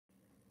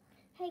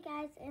Hey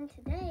guys, and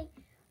today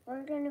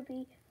we're going to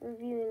be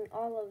reviewing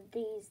all of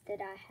these that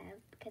I have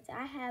because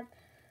I have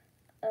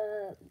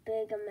a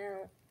big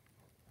amount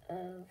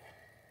of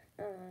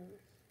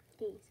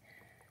these.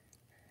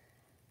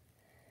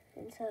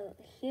 And so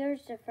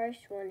here's the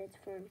first one. It's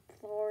from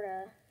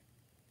Florida.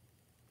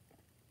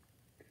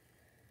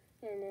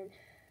 And then,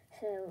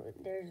 so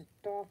there's a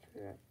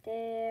dolphin right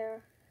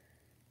there.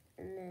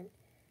 And then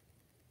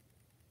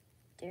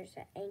there's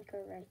an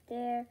anchor right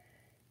there.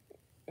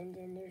 And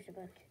then there's a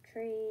bunch of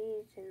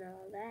trees and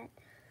all that.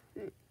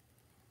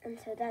 And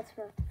so that's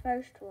my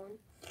first one.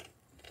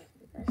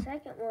 The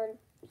second one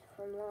is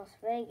from Las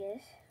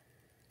Vegas.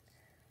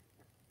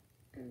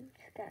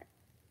 It's got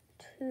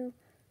two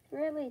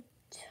really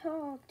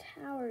tall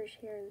towers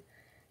here in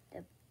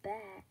the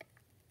back.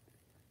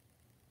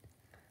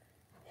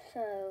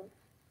 So,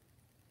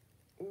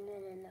 and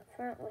then in the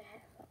front we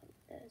have all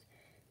those.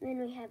 And then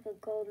we have a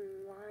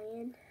golden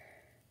lion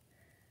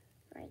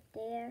right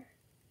there.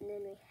 And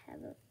then we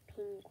have a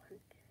penguin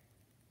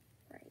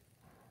right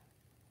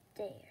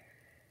there.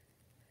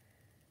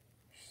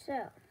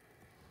 So,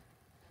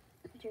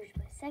 here's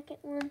my second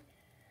one.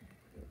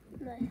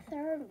 My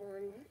third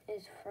one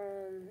is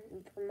from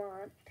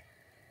Vermont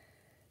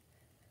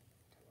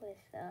with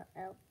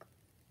elk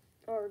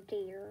or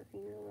deer,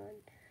 either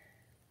one.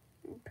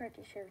 I'm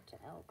pretty sure it's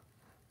elk.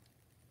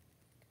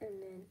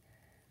 And then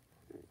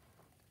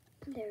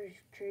there's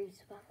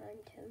trees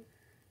behind him.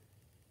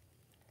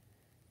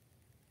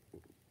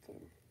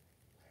 Then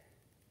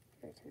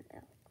there's an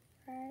elk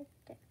right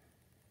there.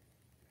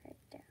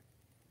 Right there.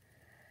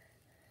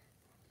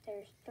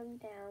 There's three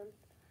down.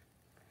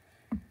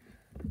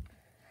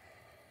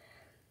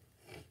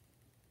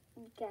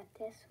 We got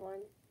this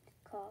one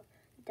called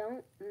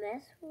Don't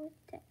Mess with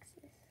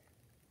Texas.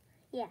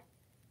 Yeah.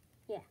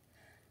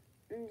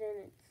 And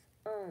then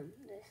it's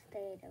the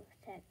state of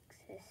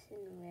Texas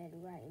in red,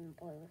 white, and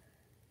blue.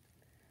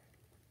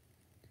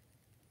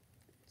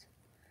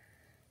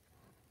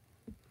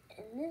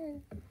 And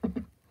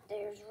then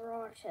there's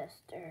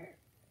Rochester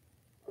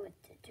with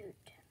the two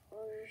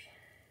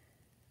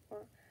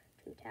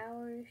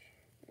towers,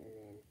 and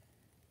then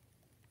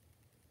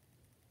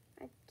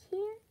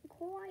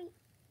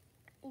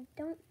I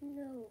don't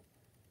know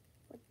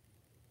what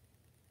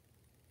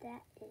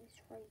that is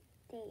right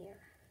there,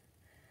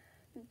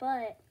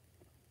 but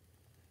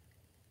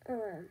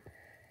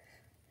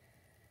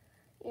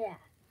yeah.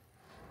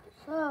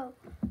 So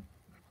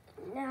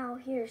now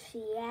here's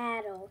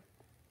Seattle,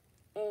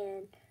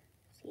 and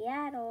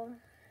Seattle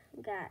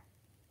got,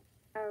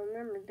 I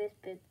remember this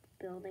big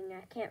building.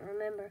 I can't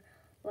remember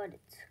what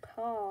it's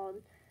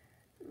called,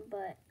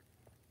 but,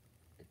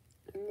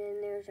 and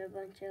then there's a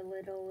bunch of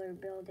littler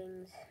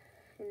buildings,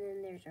 and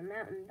then there's a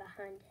mountain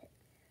behind it.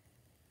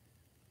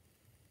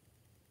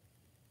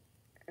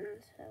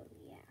 And so,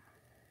 yeah.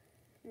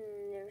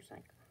 And there's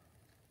like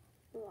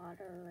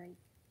water right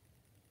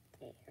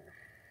there.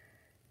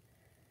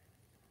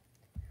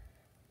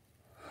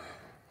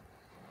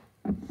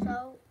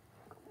 So,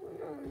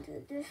 going on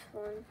to this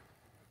one,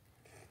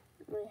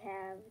 we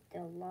have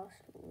the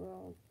Lost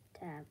World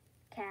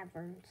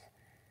Caverns,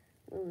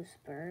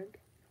 Lewisburg.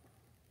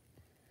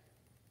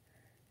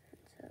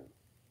 And so,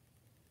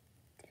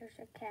 there's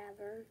a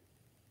cavern,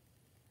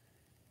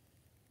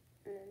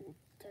 and then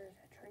there's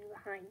a tree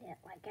behind it,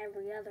 like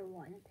every other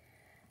one.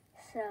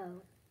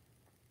 So,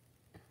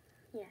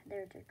 yeah,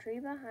 there's a tree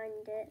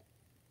behind it,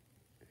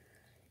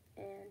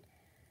 and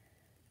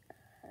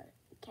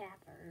a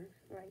cavern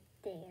right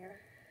there.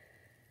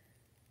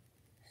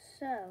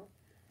 So,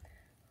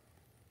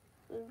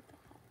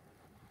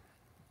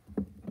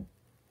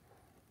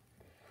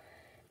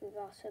 we've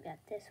also got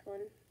this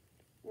one,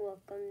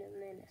 Welcome to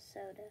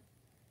Minnesota.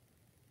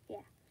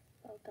 Yeah,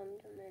 Welcome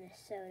to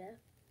Minnesota.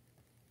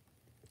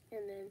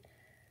 And then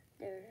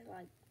there's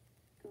like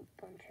a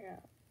bunch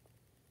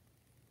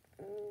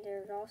of,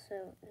 there's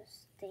also a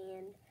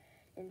stand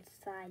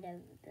inside of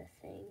the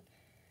thing.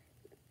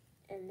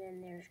 And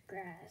then there's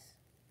grass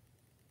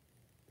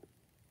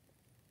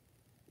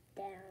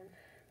down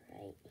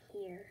right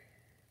here.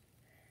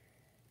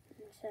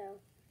 And so,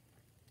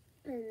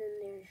 and then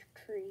there's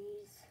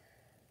trees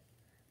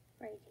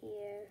right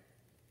here.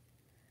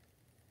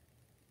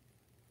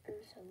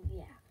 And so,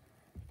 yeah.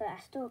 But I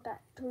still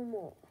got two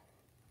more.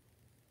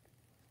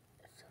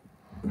 So,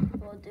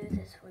 we'll do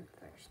this one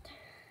first.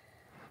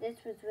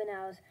 This was when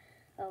I was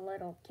a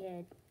little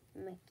kid,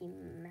 Mickey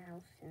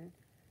Mouse, and,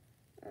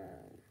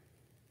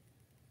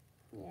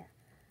 yeah.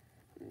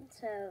 And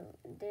so,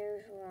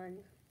 there's one,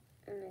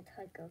 and it's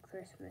like a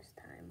Christmas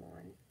time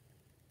one.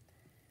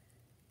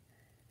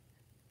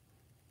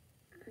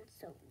 And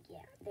so,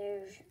 yeah,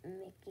 there's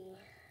Mickey.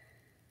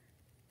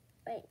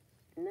 Wait,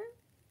 no.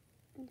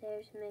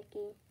 There's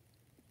Mickey.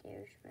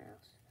 There's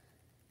Mouse.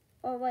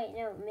 Oh, wait,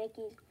 no,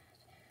 Mickey's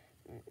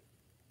Mouse.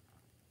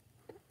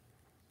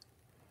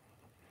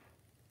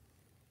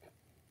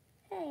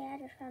 Hey, I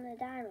just found a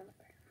dime on the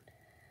ground.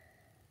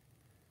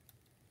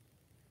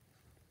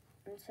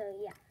 And so,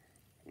 yeah,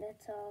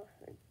 that's all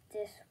for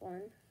this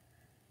one.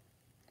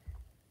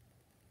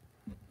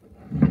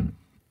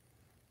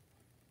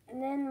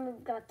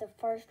 the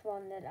first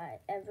one that I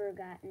ever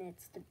got, and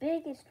it's the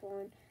biggest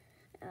one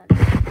out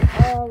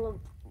of all of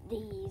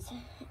these.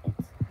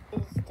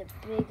 It's the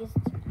biggest,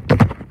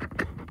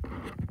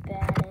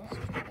 baddest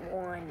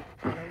one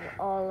out of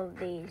all of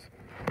these.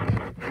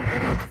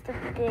 It's the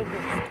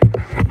biggest.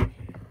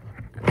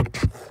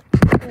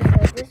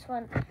 So this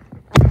one I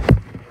got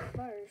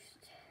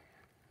first.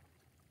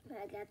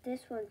 I got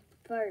this one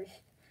first.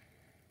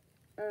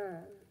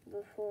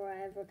 Before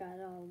I ever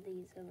got all of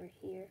these over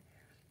here.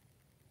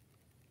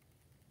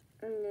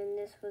 And then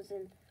this was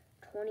in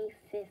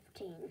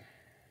 2015.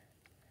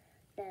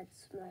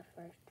 That's my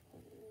first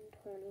one in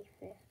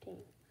 2015.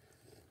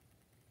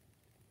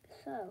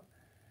 So,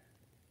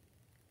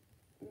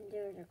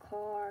 there's a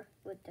car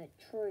with a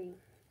tree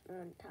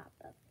on top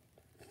of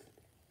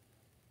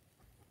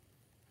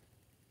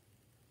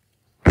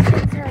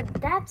it. So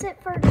that's it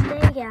for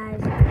today,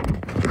 guys.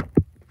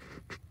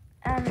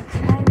 It's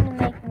time to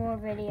make more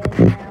videos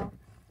now.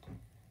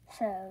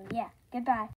 So, yeah, goodbye.